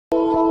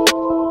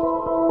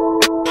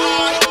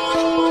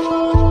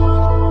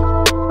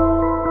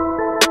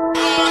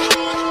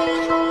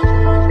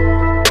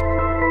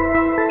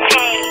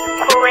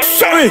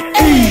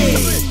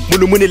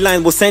Muni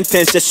line was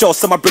sentenced, just sure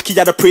some break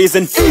out of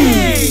prison.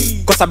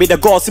 Cause I be the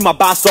gods in my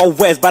bass all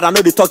west, but I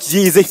know they talk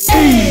Yeezy.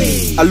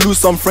 I lose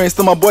some friends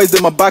to my boys, they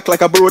my back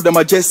like I borrowed them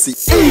a Jesse.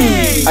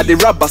 I dey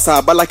rap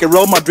basa, but like a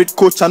Real Madrid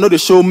coach, I know they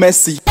show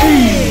Messi.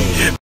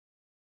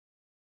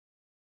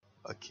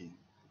 Okay,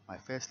 my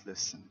first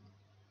lesson.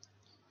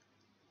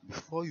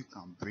 Before you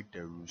can break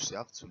the rules, you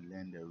have to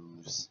learn the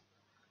rules.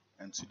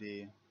 And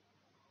today,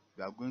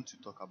 we are going to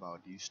talk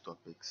about these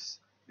topics.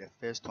 The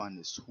first one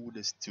is who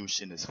this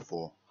tuition is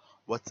for.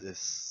 What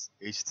is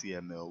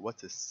HTML?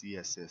 What is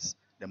CSS?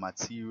 The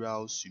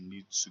materials you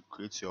need to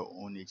create your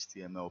own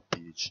HTML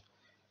page.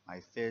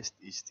 My first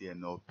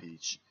HTML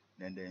page.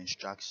 Then the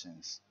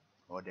instructions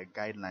or the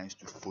guidelines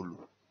to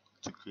follow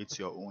to create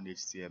your own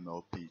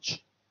HTML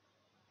page.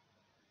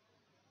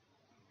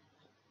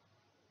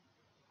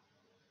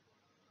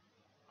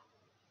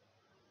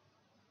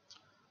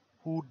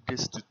 Who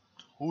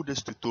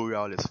this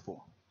tutorial is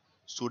for.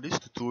 So this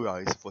tutorial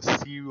is for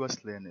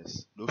serious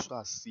learners, those who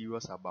are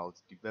serious about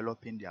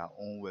developing their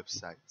own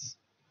websites.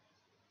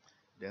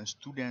 Then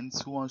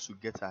students who wants to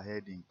get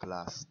ahead in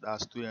class, that are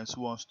students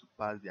who wants to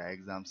pass their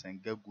exams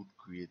and get good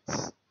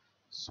grades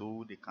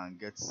so they can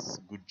get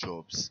good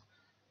jobs.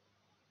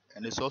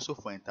 And it's also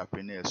for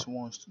entrepreneurs who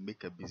wants to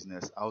make a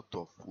business out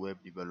of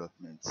web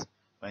development.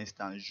 For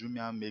instance,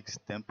 Jumia makes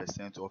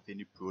 10% of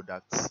any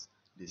products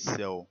they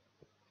sell.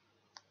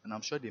 And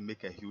I'm sure they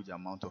make a huge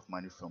amount of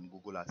money from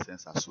Google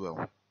AdSense as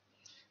well.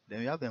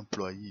 Then we have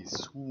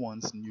employees who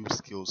wants new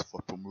skills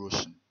for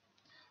promotion.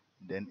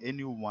 Then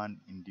anyone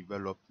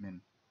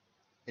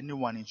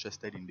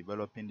interested in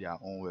developing their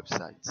own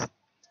websites.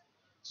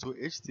 So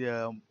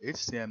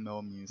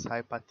HTML means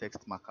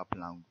hypertext markup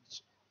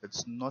language.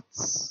 It's not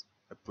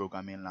a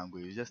programming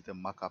language, it's just a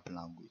markup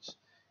language.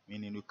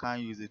 Meaning you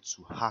can't use it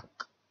to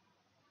hack.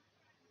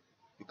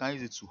 You can't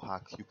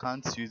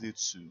use it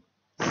to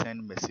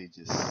send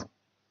messages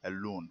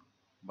alone.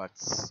 But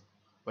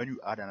when you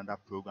add another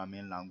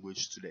programming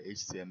language to the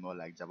HTML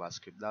like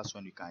JavaScript, that's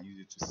when you can use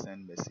it to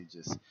send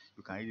messages.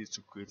 You can use it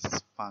to create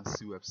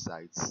fancy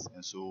websites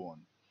and so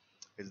on.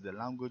 It's the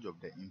language of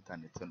the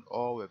internet, and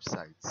all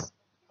websites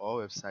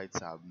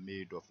are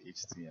made of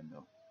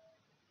HTML.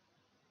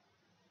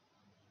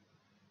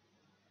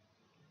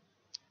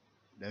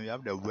 Then we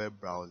have the web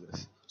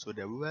browsers. So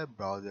the web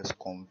browsers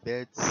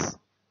converts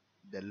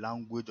the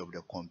language of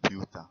the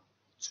computer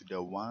to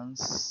the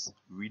ones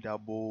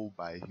readable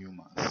by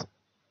humans.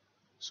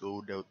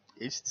 So the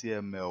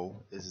HTML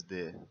is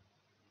the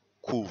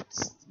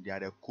codes. They are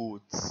the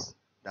codes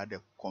that the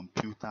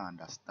computer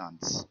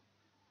understands.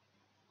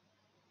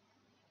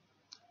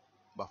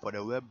 But for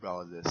the web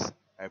browsers,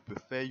 I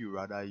prefer you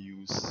rather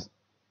use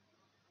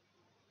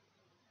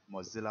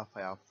Mozilla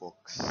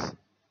Firefox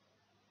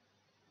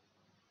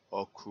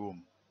or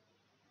Chrome.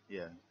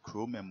 Yeah,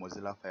 Chrome and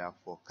Mozilla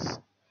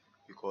Firefox,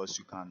 because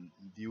you can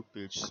view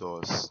page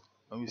source.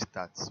 When we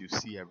start, you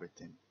see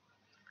everything.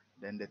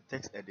 Then the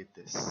text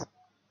editors,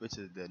 which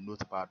is the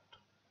Notepad,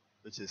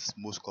 which is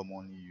most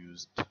commonly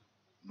used,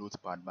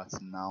 Notepad. But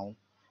now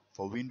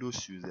for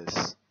Windows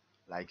users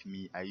like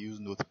me, I use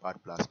Notepad++,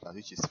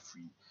 which is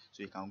free.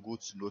 So you can go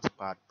to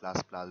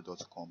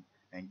notepad++.com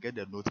and get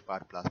the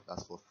Notepad++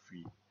 for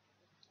free.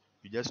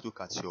 You just look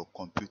at your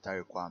computer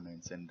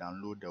requirements and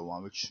download the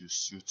one which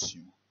suits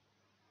you.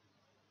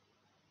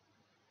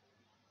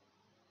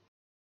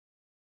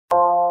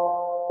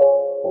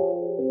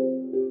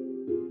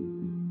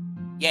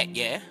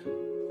 Yeah.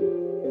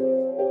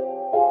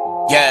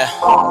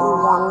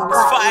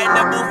 Find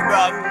the book,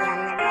 bro.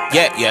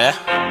 Yeah.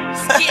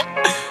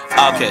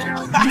 Okay.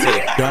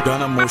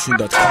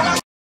 DonnaMotion.com.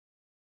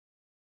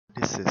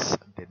 This is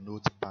the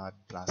Notepad++.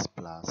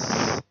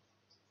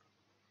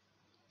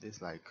 This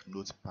is like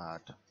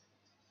Notepad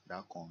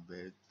that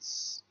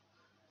converts.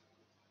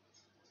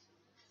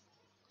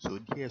 So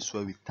here's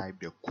where we type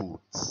the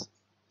codes.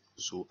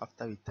 So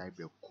after we type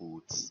the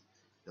codes,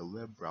 the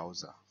web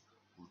browser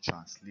will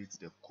translate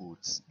the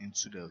codes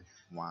into the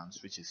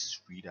ones which is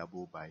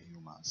readable by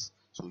humans.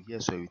 So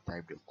here's where we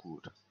type the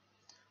code.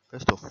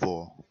 First of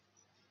all,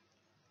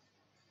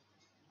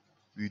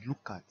 we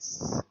look at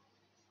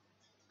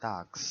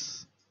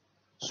tags.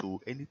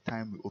 So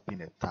anytime we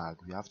open a tag,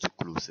 we have to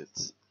close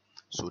it.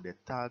 So the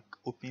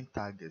open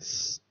tag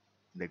is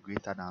the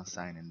greater than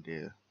sign and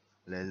the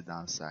less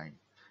than sign.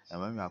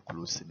 And when we are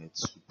closing it,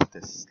 we put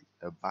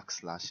a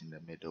backslash in the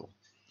middle.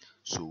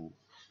 So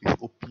we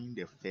open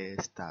the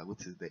first tag,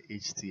 which is the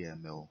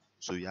HTML.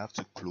 So you have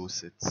to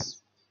close it,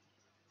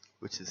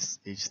 which is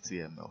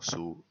HTML.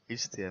 So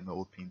HTML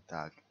open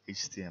tag,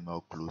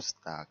 HTML close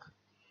tag.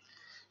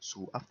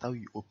 So after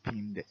we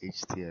open the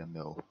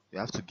HTML, we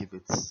have to give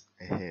it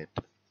a head.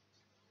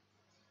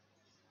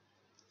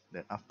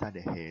 Then after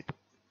the head,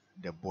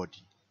 the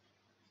body.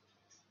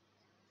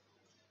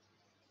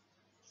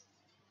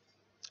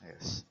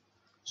 Yes.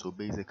 So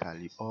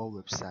basically, all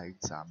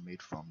websites are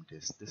made from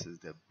this. This is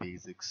the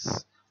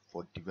basics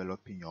for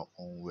developing your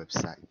own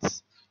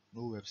websites.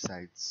 No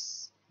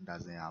websites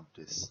doesn't have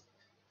this.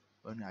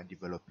 When you are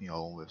developing your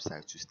own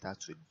website, you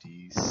start with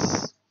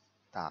these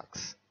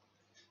tags.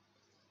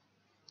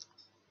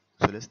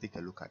 So let's take a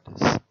look at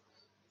this.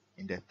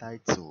 In the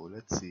title,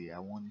 let's say I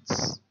want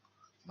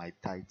my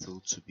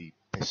title to be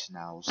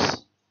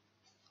Pessionalz.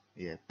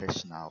 Yeah,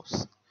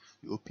 Pessionalz.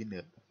 You open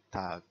a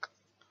tag,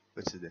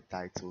 which is the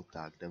title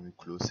tag, then we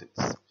close it.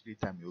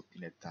 Anytime you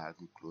open a tag,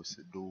 we close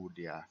it. Though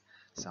there are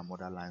some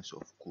other lines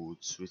of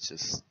codes which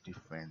is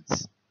different,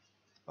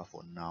 but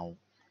for now,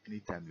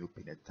 anytime you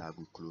open a tag,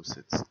 we close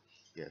it.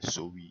 Yeah,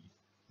 so we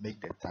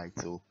make the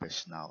title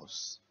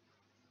Pessionalz.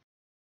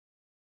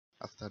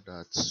 After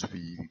that,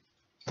 we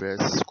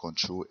press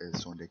Ctrl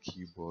S on the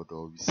keyboard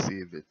or we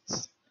save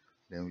it.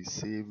 Then we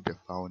save the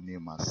file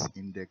name as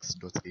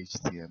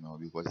index.html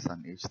because it's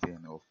an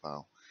HTML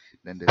file.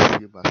 Then the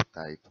save as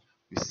type,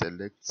 we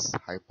select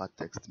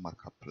hypertext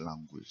markup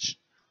language,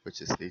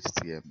 which is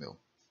HTML.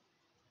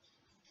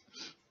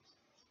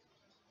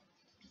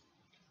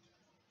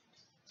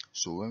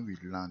 So when we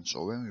launch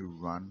or when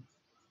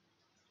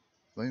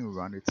we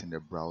run it in the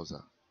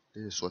browser,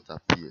 this is what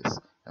appears,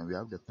 and we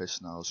have the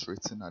Pessionalz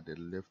written at the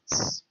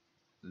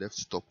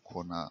left top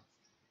corner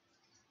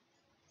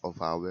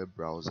of our web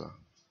browser.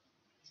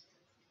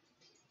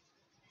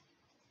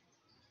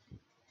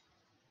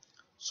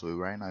 So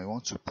right now I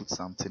want to put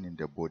something in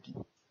the body.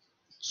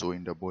 So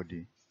in the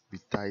body, we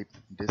type,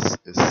 "This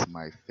is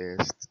my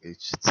first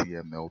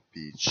HTML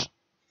page."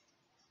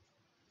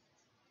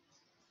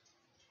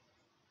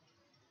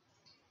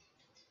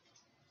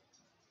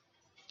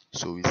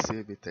 So we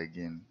save it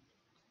again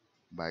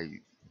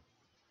by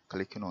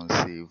clicking on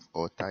save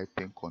or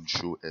typing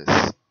Ctrl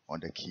S on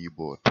the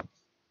keyboard.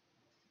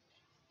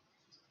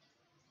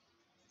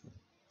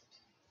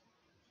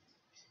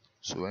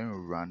 So when we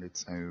run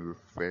it and we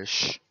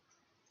refresh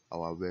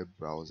our web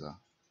browser,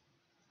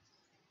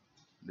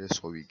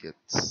 that's what we get.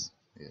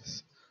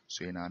 Yes.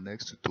 So in our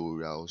next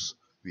tutorials,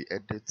 we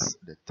edit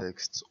the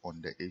text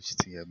on the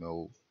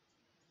HTML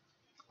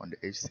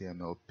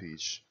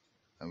page,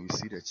 and we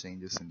see the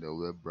changes in the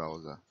web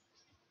browser.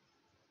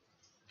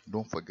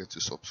 Don't forget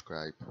to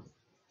subscribe.